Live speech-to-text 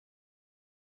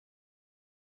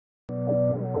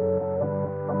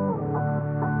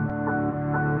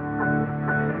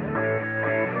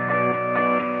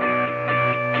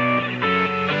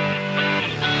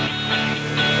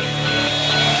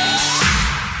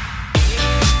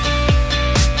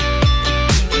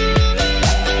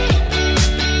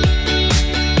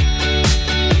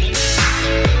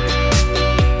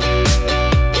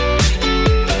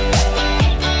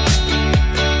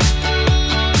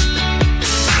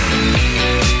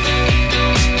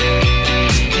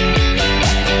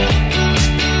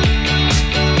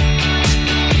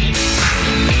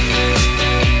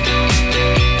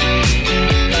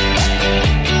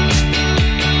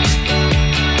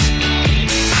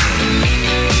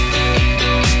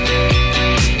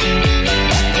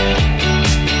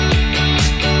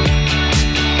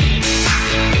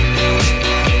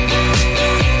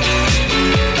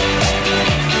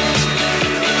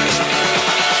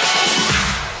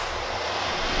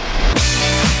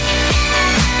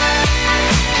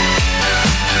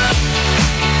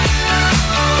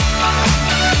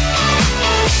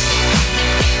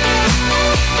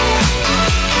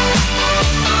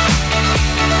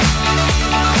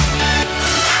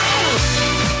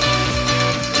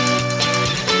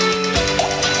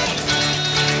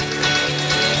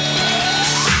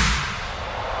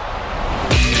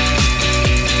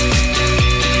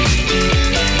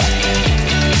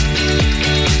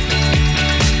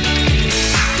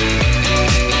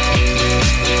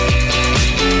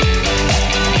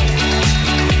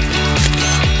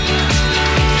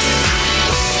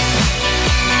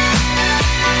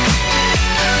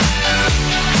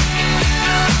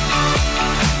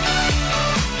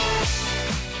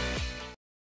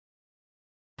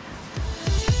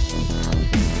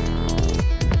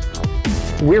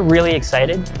We're really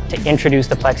excited to introduce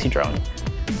the Plexi drone.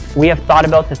 We have thought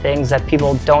about the things that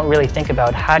people don't really think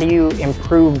about. How do you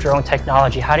improve drone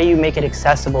technology? How do you make it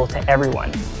accessible to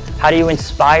everyone? How do you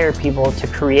inspire people to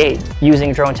create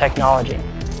using drone technology?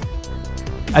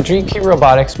 At DreamKey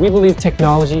Robotics, we believe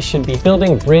technology should be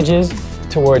building bridges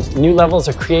towards new levels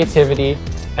of creativity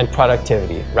and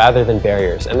productivity rather than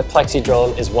barriers, and the Plexi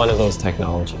drone is one of those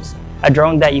technologies. A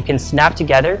drone that you can snap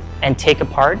together and take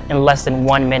apart in less than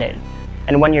 1 minute.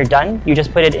 And when you're done, you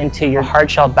just put it into your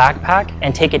hardshell backpack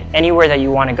and take it anywhere that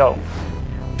you want to go.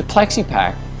 The Plexi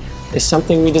Pack is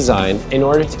something we designed in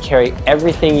order to carry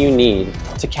everything you need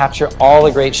to capture all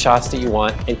the great shots that you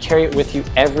want and carry it with you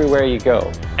everywhere you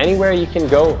go. Anywhere you can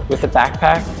go with a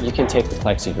backpack, you can take the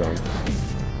Plexi drone.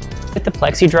 With the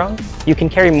Plexi drone, you can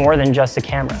carry more than just a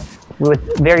camera.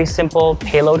 With very simple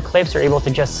payload clips, you're able to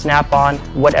just snap on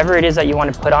whatever it is that you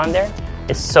want to put on there.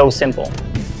 It's so simple.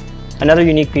 Another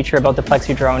unique feature about the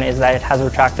Plexi drone is that it has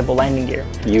retractable landing gear.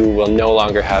 You will no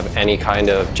longer have any kind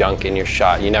of junk in your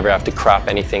shot. You never have to crop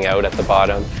anything out at the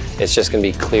bottom. It's just going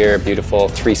to be clear, beautiful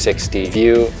 360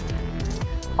 view.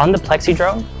 On the Plexi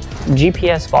drone,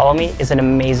 GPS Follow Me is an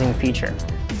amazing feature.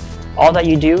 All that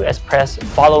you do is press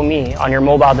Follow Me on your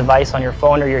mobile device, on your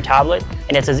phone or your tablet,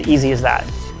 and it's as easy as that.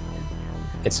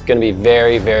 It's going to be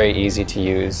very, very easy to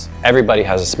use. Everybody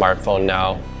has a smartphone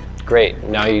now. Great,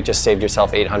 now you just saved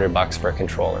yourself $800 for a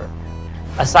controller.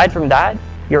 Aside from that,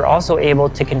 you're also able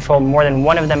to control more than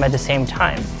one of them at the same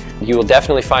time. You will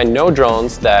definitely find no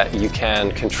drones that you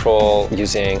can control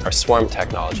using our swarm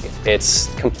technology.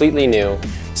 It's completely new,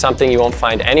 something you won't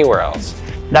find anywhere else.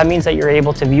 That means that you're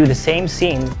able to view the same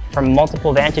scene from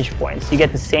multiple vantage points. You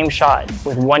get the same shot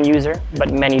with one user,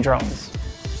 but many drones.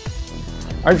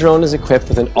 Our drone is equipped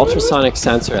with an ultrasonic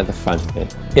sensor at the front of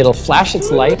it. It'll flash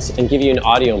its lights and give you an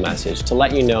audio message to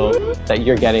let you know that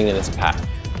you're getting in its path.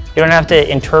 You don't have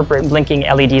to interpret blinking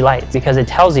LED lights because it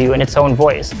tells you in its own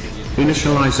voice.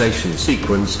 Initialization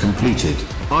sequence completed.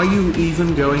 Are you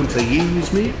even going to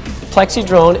use me? The Plexi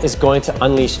drone is going to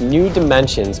unleash new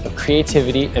dimensions of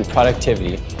creativity and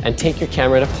productivity and take your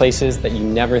camera to places that you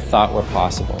never thought were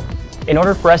possible. In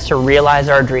order for us to realize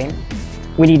our dream,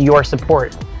 we need your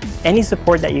support. Any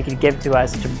support that you could give to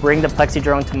us to bring the Plexi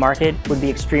drone to market would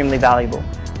be extremely valuable.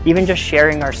 Even just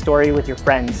sharing our story with your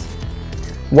friends.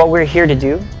 What we're here to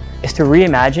do is to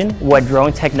reimagine what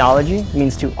drone technology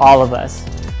means to all of us.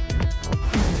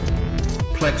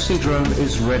 Plexi drone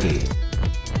is ready.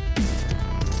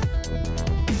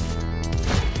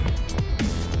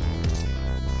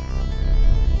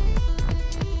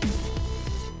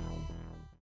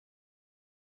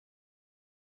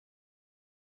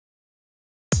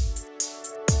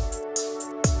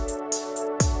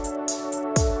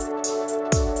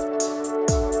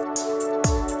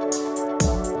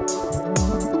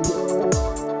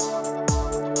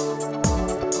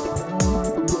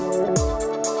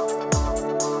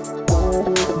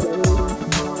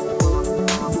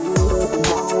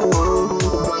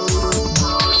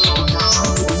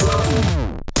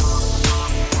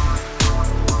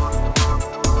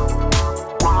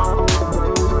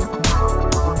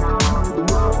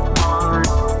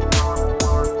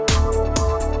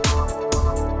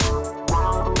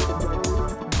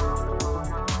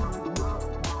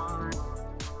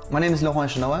 My name is Laurent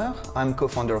Schnauer. I'm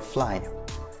co-founder of Fly.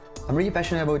 I'm really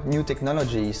passionate about new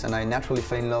technologies and I naturally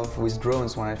fell in love with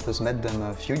drones when I first met them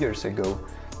a few years ago.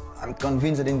 I'm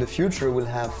convinced that in the future we'll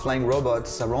have flying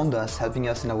robots around us helping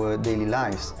us in our daily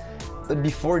lives. But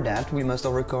before that we must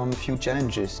overcome a few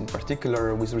challenges, in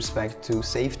particular with respect to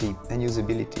safety and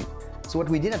usability. So what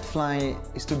we did at Fly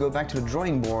is to go back to the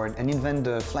drawing board and invent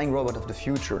the flying robot of the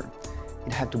future.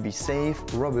 It had to be safe,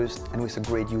 robust and with a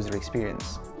great user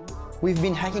experience. We've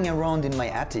been hacking around in my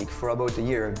attic for about a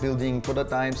year, building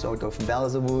prototypes out of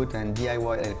balsa wood and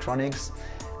DIY electronics.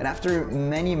 And after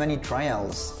many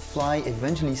trials, Fly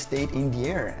eventually stayed in the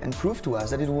air and proved to us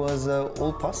that it was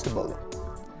all possible.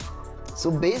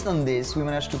 So based on this, we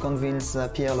managed to convince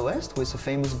Pierre Loest, who is a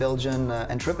famous Belgian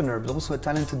entrepreneur, but also a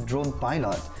talented drone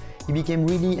pilot. He became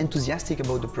really enthusiastic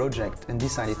about the project and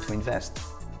decided to invest.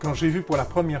 Quand j'ai vu pour la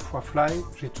première fois Fly,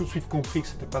 j'ai tout de suite compris que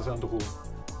ce n'était pas un drone,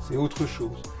 c'est autre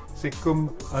chose. C'est comme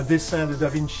un dessin de Da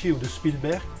Vinci ou de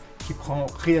Spielberg qui prend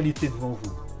réalité devant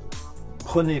vous.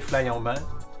 Prenez Fly en main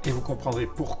et vous comprendrez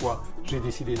pourquoi j'ai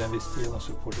décidé d'investir dans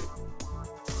ce projet.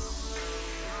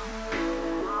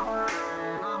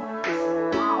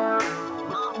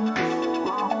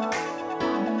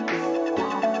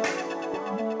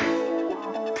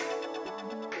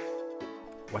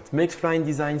 What makes flying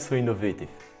design so innovative?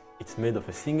 It's made of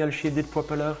a single shielded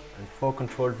propeller and 4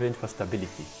 control vanes for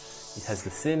stability. It has the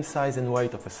same size and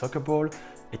weight of a soccer ball,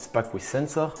 it's packed with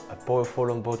sensor, a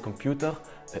powerful onboard computer,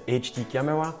 a HD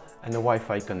camera and a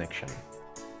Wi-Fi connection.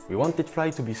 We wanted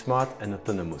Fly to be smart and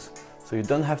autonomous, so you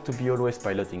don't have to be always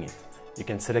piloting it. You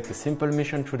can select a simple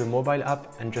mission through the mobile app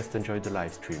and just enjoy the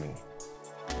live streaming.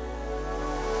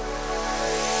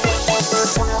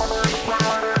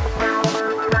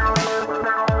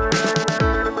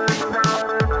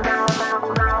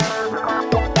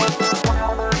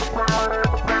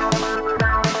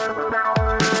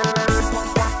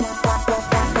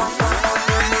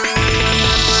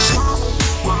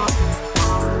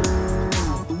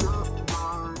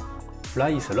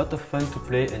 Fly is a lot of fun to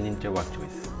play and interact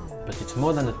with, but it's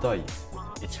more than a toy.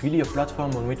 It's really a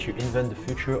platform on which you invent the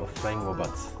future of flying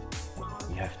robots.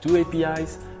 We have 2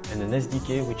 APIs and an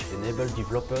SDK which enable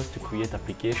developers to create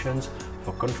applications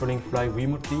for controlling Fly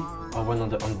remotely or when on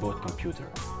the onboard computer.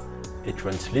 It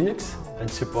runs Linux and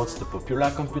supports the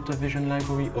popular computer vision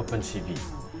library OpenCV.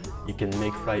 You can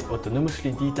make Fly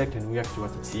autonomously detect and react to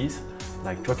what it sees,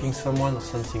 like tracking someone or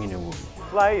something in a room.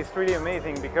 Fly is really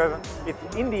amazing because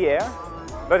it's in the air,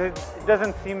 but it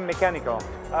doesn't seem mechanical.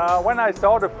 When I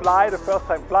saw the Fly the first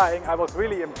time flying, I was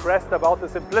really impressed about the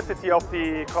simplicity of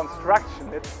the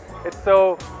construction. It's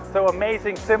so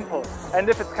amazing simple, and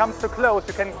if it comes too close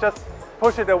you can just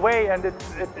push it away and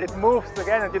it moves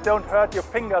again and you don't hurt your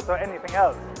fingers or anything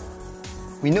else.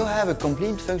 We now have a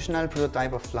complete functional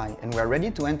prototype of Fly and we are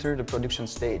ready to enter the production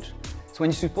stage. So when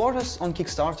you support us on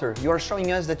Kickstarter, you are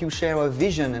showing us that you share our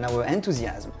vision and our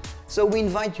enthusiasm. So we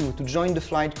invite you to join the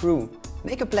Flight crew,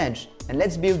 make a pledge, and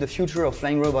let's build the future of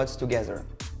flying robots together.